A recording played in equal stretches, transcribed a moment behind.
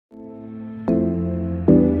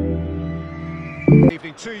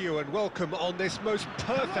evening to you and welcome on this most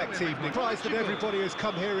perfect evening. Surprised that everybody has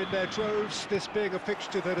come here in their droves, this being a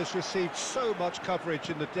fixture that has received so much coverage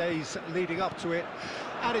in the days leading up to it.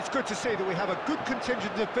 And it's good to see that we have a good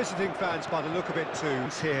contingent of visiting fans by the look of it too.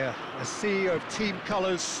 It's here, a sea of team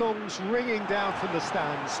colours, songs ringing down from the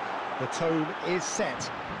stands. The tone is set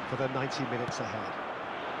for the 90 minutes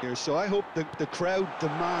ahead. So I hope the crowd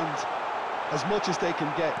demand as much as they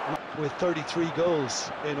can get with 33 goals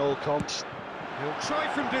in all comps. He'll try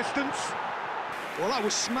from distance. Well, that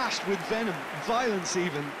was smashed with venom, violence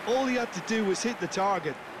even. All he had to do was hit the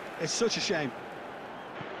target. It's such a shame.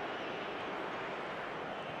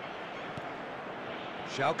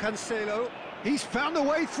 João Cancelo, he's found a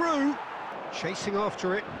way through. Chasing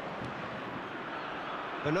after it.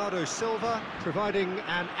 Bernardo Silva providing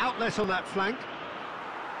an outlet on that flank.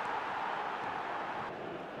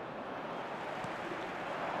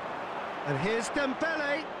 And here's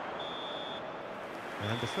Dembele.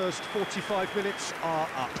 And the first 45 minutes are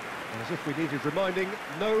up. As if we needed reminding,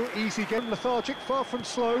 no easy game. Lethargic, far from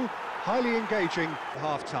slow, highly engaging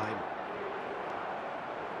half-time.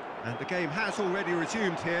 And the game has already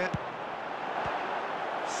resumed here.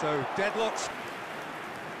 So, deadlocks.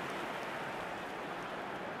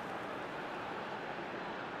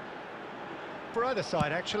 For either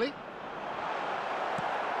side, actually.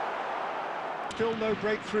 Still no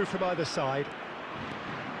breakthrough from either side.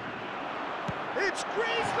 It's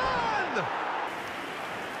Griezmann!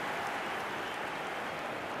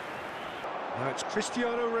 Now it's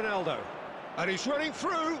Cristiano Ronaldo. And he's running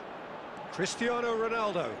through. Cristiano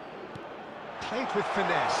Ronaldo. Played with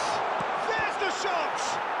finesse. There's the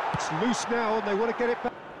shot! It's loose now and they want to get it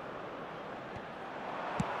back.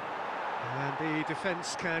 And the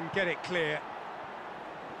defence can get it clear.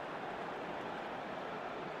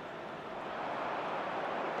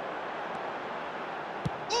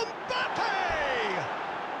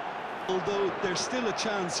 Although there's still a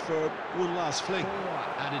chance for one last fling.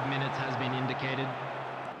 Added minutes has been indicated.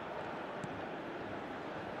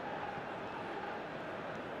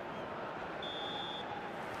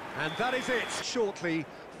 And that is it, shortly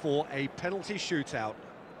for a penalty shootout.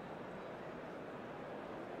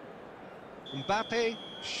 Mbappe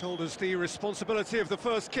shoulders the responsibility of the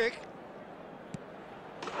first kick.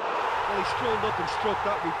 Well, he strolled up and struck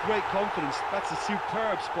that with great confidence. That's a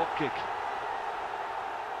superb spot kick.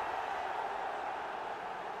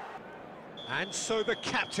 And so the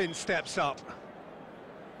captain steps up.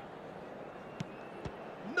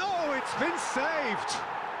 No, it's been saved.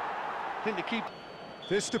 I think to keep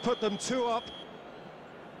this to put them 2 up.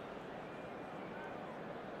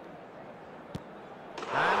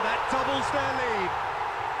 And that doubles their lead.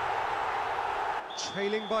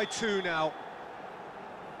 Trailing by 2 now.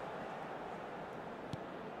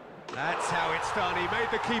 That's how it's done. He made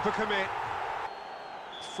the keeper commit.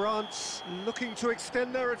 France looking to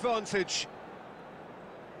extend their advantage.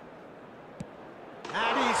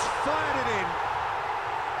 And he's fired it in.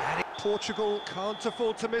 And Portugal can't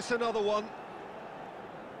afford to miss another one.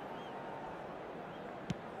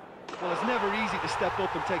 Well, it's never easy to step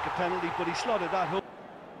up and take a penalty, but he slotted that home.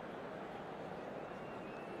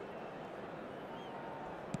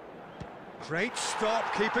 Great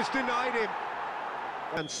stop, keeper's denied him.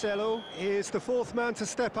 Cancelo is the 4th man to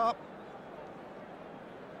step up.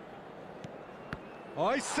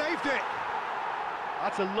 Oh, he saved it.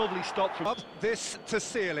 That's a lovely stop from... Up this to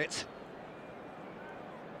seal it.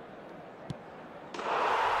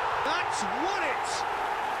 That's won it!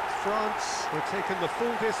 France were taking the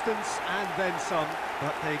full distance and then some,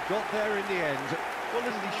 but they got there in the end.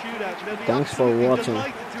 Thanks for watching.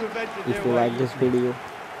 If you like this video,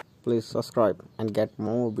 please subscribe and get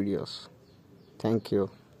more videos. Thank you.